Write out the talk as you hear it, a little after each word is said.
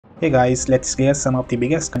Hey guys, let's clear some of the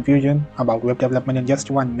biggest confusion about web development in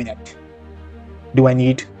just 1 minute. Do I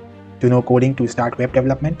need to know coding to start web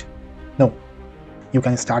development? No. You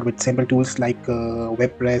can start with simple tools like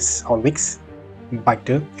WordPress or Wix. But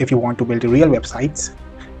if you want to build real websites,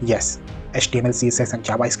 yes, HTML, CSS and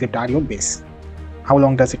JavaScript are your base. How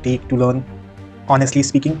long does it take to learn? Honestly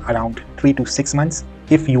speaking, around 3 to 6 months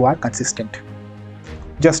if you are consistent.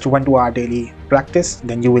 Just 1 to 2 hour daily practice,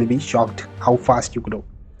 then you will be shocked how fast you grow.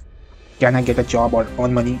 Can I get a job or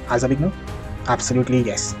earn money as a beginner? Absolutely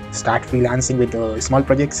yes. Start freelancing with small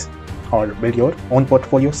projects or build your own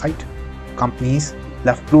portfolio site. Companies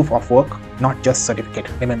love proof of work, not just certificate.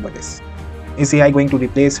 Remember this. Is AI going to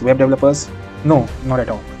replace web developers? No, not at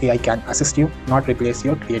all. AI can assist you, not replace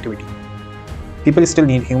your creativity. People still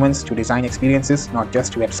need humans to design experiences, not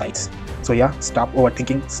just websites. So yeah, stop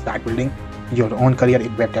overthinking, start building your own career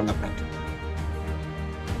in web development.